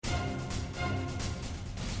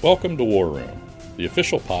Welcome to War Room, the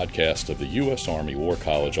official podcast of the U.S. Army War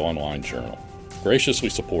College online journal, graciously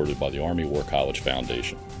supported by the Army War College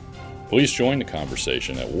Foundation. Please join the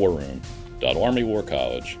conversation at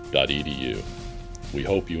warroom.armywarcollege.edu. We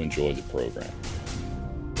hope you enjoy the program.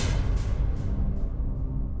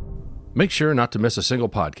 Make sure not to miss a single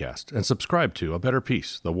podcast and subscribe to A Better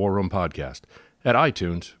Peace, the War Room podcast, at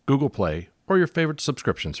iTunes, Google Play, or your favorite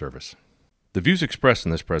subscription service. The views expressed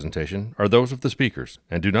in this presentation are those of the speakers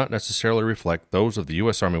and do not necessarily reflect those of the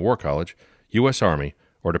U.S. Army War College, U.S. Army,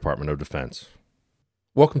 or Department of Defense.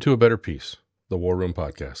 Welcome to A Better Peace, the War Room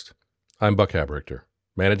podcast. I'm Buck Habrichter,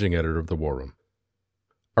 Managing Editor of the War Room.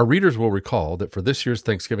 Our readers will recall that for this year's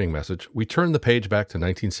Thanksgiving message, we turned the page back to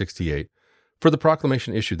 1968 for the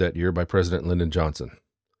proclamation issued that year by President Lyndon Johnson.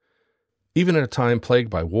 Even in a time plagued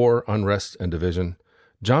by war, unrest, and division,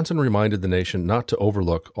 Johnson reminded the nation not to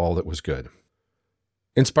overlook all that was good.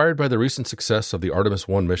 Inspired by the recent success of the Artemis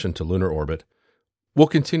 1 mission to lunar orbit, we'll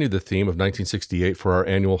continue the theme of 1968 for our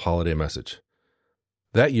annual holiday message.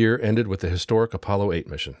 That year ended with the historic Apollo 8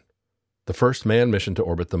 mission, the first manned mission to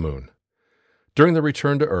orbit the moon. During the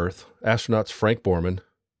return to Earth, astronauts Frank Borman,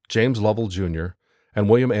 James Lovell Jr., and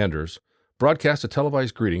William Anders broadcast a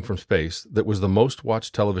televised greeting from space that was the most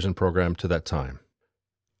watched television program to that time.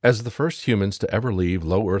 As the first humans to ever leave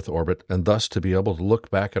low Earth orbit and thus to be able to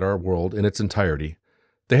look back at our world in its entirety,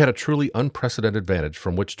 they had a truly unprecedented vantage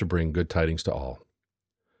from which to bring good tidings to all.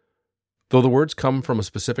 Though the words come from a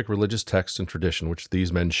specific religious text and tradition which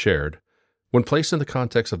these men shared, when placed in the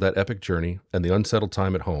context of that epic journey and the unsettled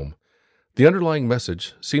time at home, the underlying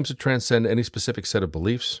message seems to transcend any specific set of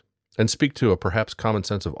beliefs and speak to a perhaps common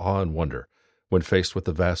sense of awe and wonder when faced with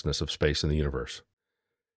the vastness of space and the universe.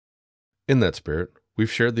 In that spirit, we've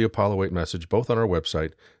shared the Apollo 8 message both on our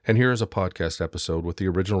website and here is a podcast episode with the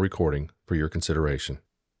original recording for your consideration.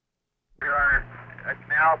 We are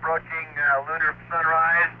now approaching lunar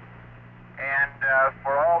sunrise, and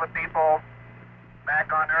for all the people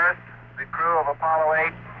back on Earth, the crew of Apollo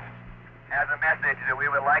 8 has a message that we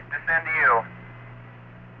would like to send to you.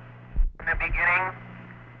 In the beginning,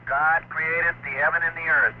 God created the heaven and the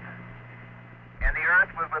earth, and the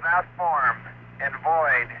earth was without form and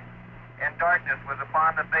void, and darkness was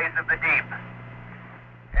upon the face of the deep.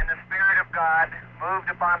 And the Spirit of God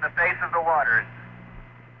moved upon the face of the waters.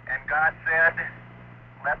 And God said,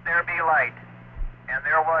 "Let there be light." And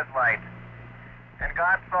there was light. And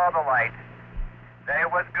God saw the light, that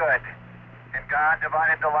it was good. And God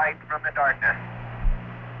divided the light from the darkness.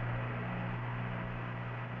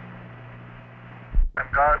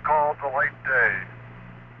 And God called the light day,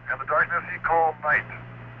 and the darkness he called night.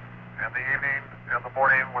 And the evening and the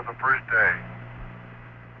morning was the first day.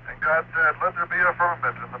 And God said, "Let there be a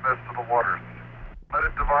firmament in the midst of the waters. Let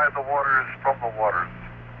it divide the waters from the waters."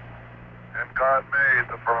 And God made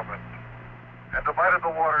the firmament, and divided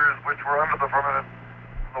the waters which were under the firmament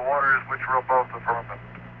from the waters which were above the firmament.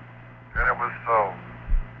 And it was so.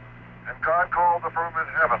 And God called the firmament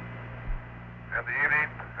heaven, and the evening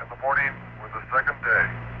and the morning were the second day.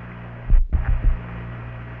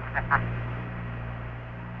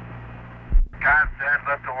 God said,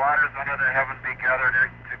 "Let the waters under the heaven be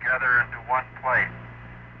gathered together into one place,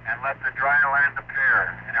 and let the dry land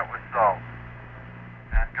appear." And it was so.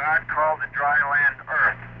 And God called the dry land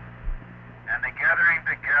earth, and the gathering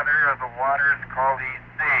together of the waters called he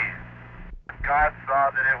seas. And God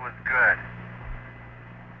saw that it was good.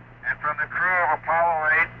 And from the crew of Apollo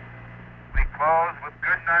 8, we close with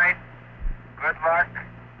good night, good luck,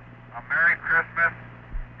 a Merry Christmas,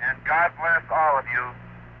 and God bless all of you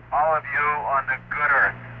on the good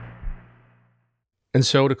earth. And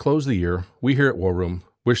so, to close the year, we here at War Room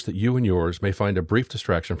wish that you and yours may find a brief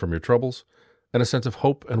distraction from your troubles and a sense of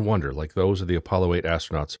hope and wonder like those of the Apollo 8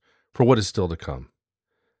 astronauts for what is still to come.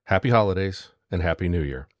 Happy holidays and Happy New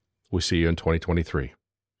Year. We'll see you in 2023.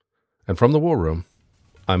 And from the War Room,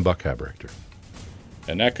 I'm Buck Habrichter.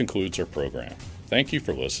 And that concludes our program. Thank you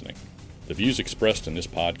for listening. The views expressed in this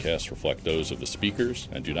podcast reflect those of the speakers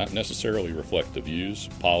and do not necessarily reflect the views,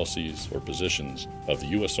 policies, or positions of the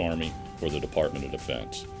U.S. Army or the Department of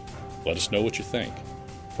Defense. Let us know what you think.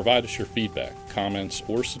 Provide us your feedback, comments,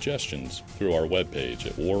 or suggestions through our webpage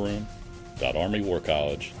at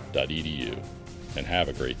warroom.armywarcollege.edu. And have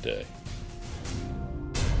a great day.